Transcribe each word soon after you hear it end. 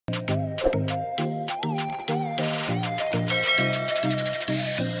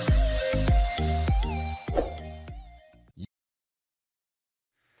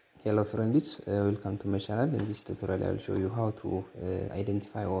Hello friends, welcome to my channel. In this tutorial I will show you how to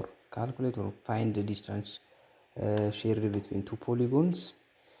identify or calculate or find the distance shared between two polygons.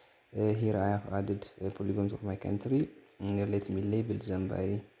 Here I have added polygons of my country. Let me label them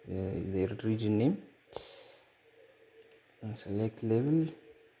by their region name. Select label,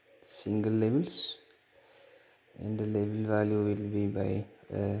 single labels, and the label value will be by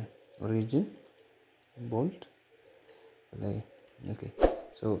region, bold. Okay,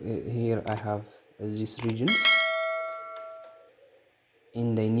 so here I have these regions,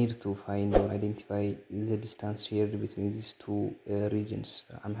 and I need to find or identify the distance shared between these two regions,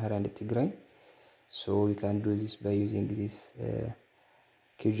 Amhara and Tigray. So we can do this by using this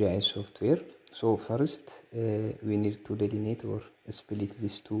QGIS software. So first we need to delineate or split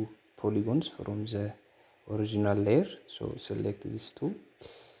these two polygons from the original layer. So select these two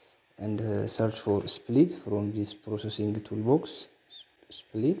and search for split from this processing toolbox,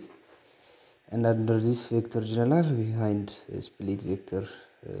 split. And under this vector general we find a split vector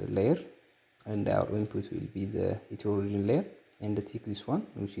layer, and our input will be the origin layer, and take this one,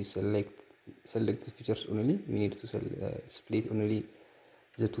 which is select features only. We need to split only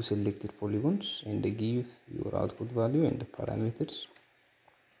the two selected polygons and give your output value and the parameters.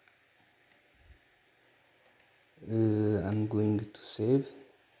 I'm going to save.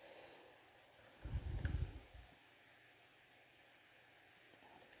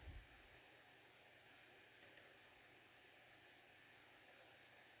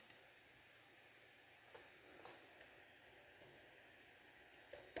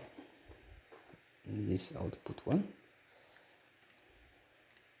 This output one.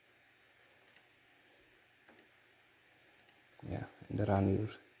 Yeah, and run your.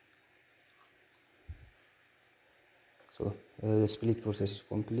 So the split process is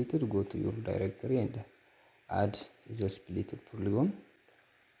completed. Go to your directory and add the split polygon.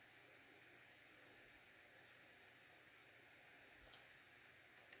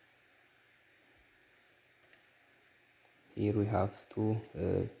 Here we have two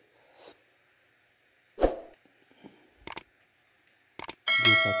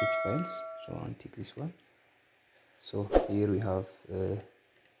Go package files. So I'll take this one. So here we have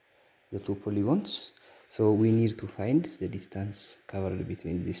the two polygons. So we need to find the distance covered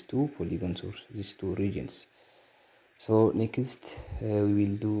between these two polygons or these two regions. So next we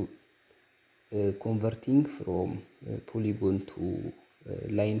will do converting from polygon to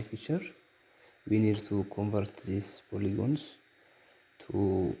line feature. We need to convert these polygons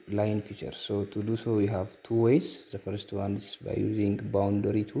to line feature. So to do so we have two ways. The first one is by using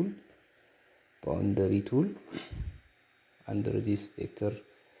boundary tool under this vector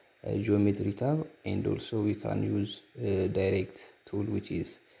geometry tab, and also we can use direct tool, which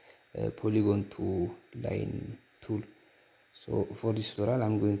is polygon to line tool. So for this tutorial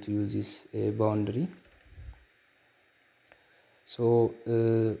I'm going to use this boundary. So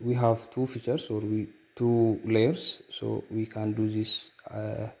we have two features, or two layers, so we can do this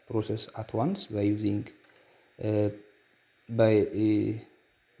process at once by using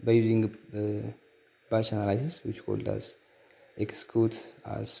batch analysis, which called as execute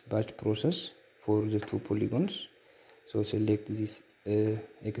as batch process for the two polygons. So select this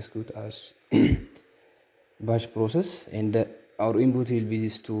execute as batch process, and our input will be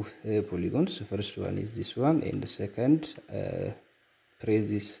these two polygons. The first one is this one, and the second press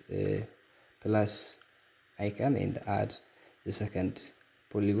this plus icon and add the second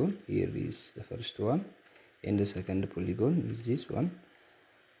polygon. Here is the first one, and the second polygon is this one.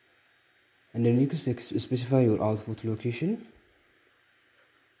 And then you can specify your output location.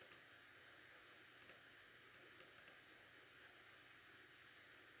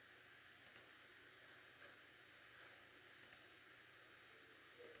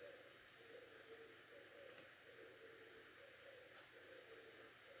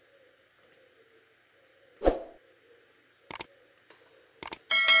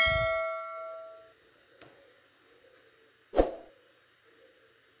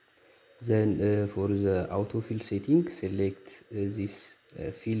 Then for the autofill setting, select this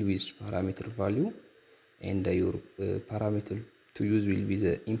fill with parameter value, and your parameter to use will be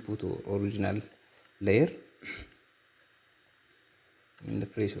the input or original layer,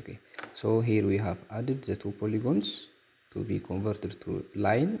 and press OK. So here we have added the two polygons to be converted to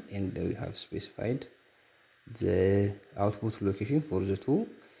line, and we have specified the output location for the two.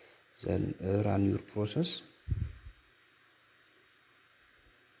 Then run your process.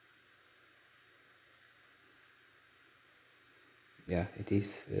 Yeah, it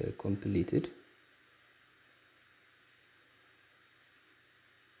is completed.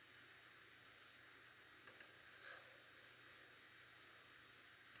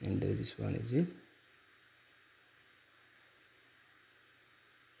 and this one is it.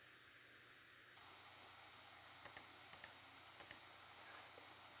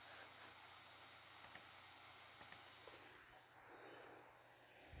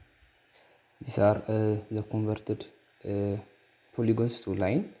 These are the converted polygons to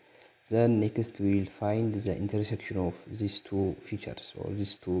line. Then next we will find the intersection of these two features or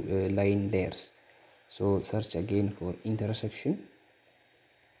these two line layers. So search again for intersection.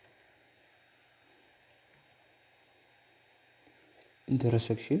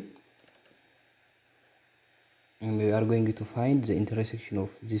 And we are going to find the intersection of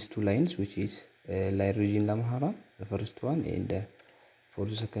these two lines, which is line region Lamhara, the first one, and for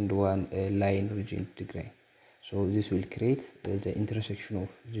the second one, line region Tigray. So this will create the intersection of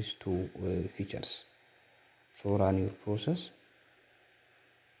these two features. So run your process.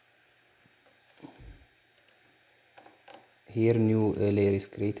 Here new layer is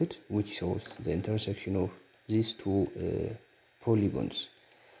created, which shows the intersection of these two polygons.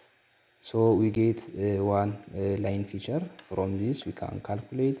 So we get one line feature. From this we can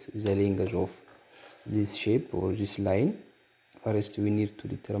calculate the length of this shape or this line. First we need to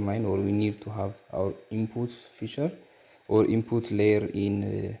determine, or we need to have our input feature or input layer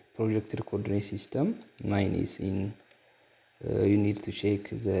in projected coordinate system. Mine is in, you need to check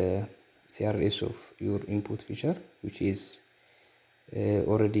the CRS of your input feature, which is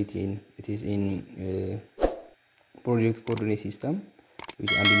already in project coordinate system,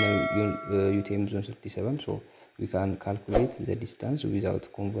 which and in UTM zone 37. So we can calculate the distance without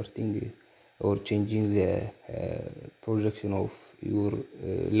converting or changing the projection of your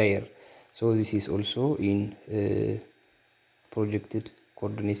layer. So this is also in projected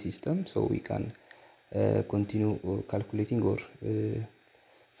coordinate system, so we can continue calculating or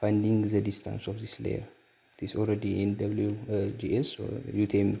finding the distance of this layer. It is already in WGS or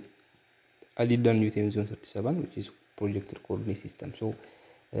UTM. I did done UTM zone 37, which is projected coordinate system. So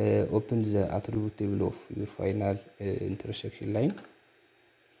open the attribute table of your final intersection line.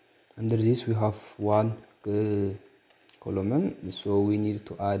 Under this we have one column, so we need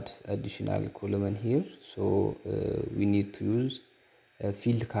to add additional column here. So we need to use a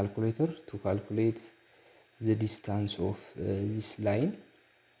field calculator to calculate the distance of this line.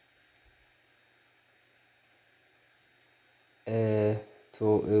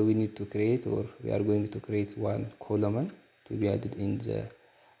 So we need to create, or we are going to create one column to be added in the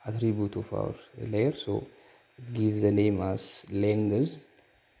attribute of our layer. So it gives the name as length.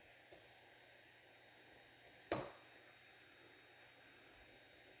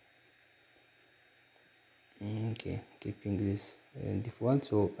 Okay, keeping this default.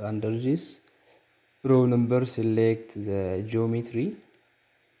 So under this row number, select the geometry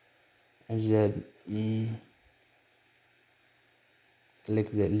and then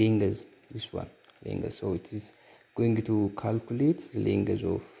select the length, this one, length. So it is going to calculate the length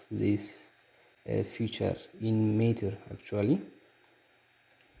of this feature in meter actually.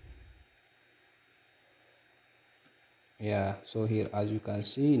 Yeah, so here as you can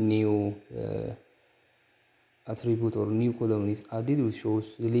see, new attribute or new column is added, which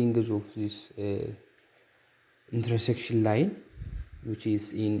shows the length of this intersection line, which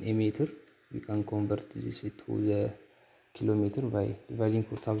is in a meter. We can convert this to the kilometer by dividing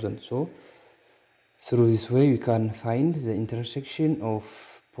 4,000. So through this way we can find the intersection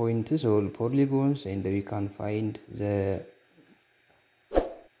of points or polygons, and we can find the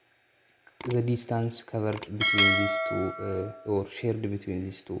distance covered between these two or shared between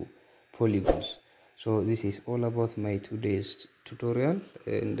these two polygons. So this is all about my today's tutorial,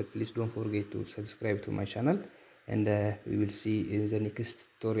 and please don't forget to subscribe to my channel, and we will see in the next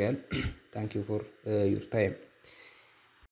tutorial. Thank you for your time.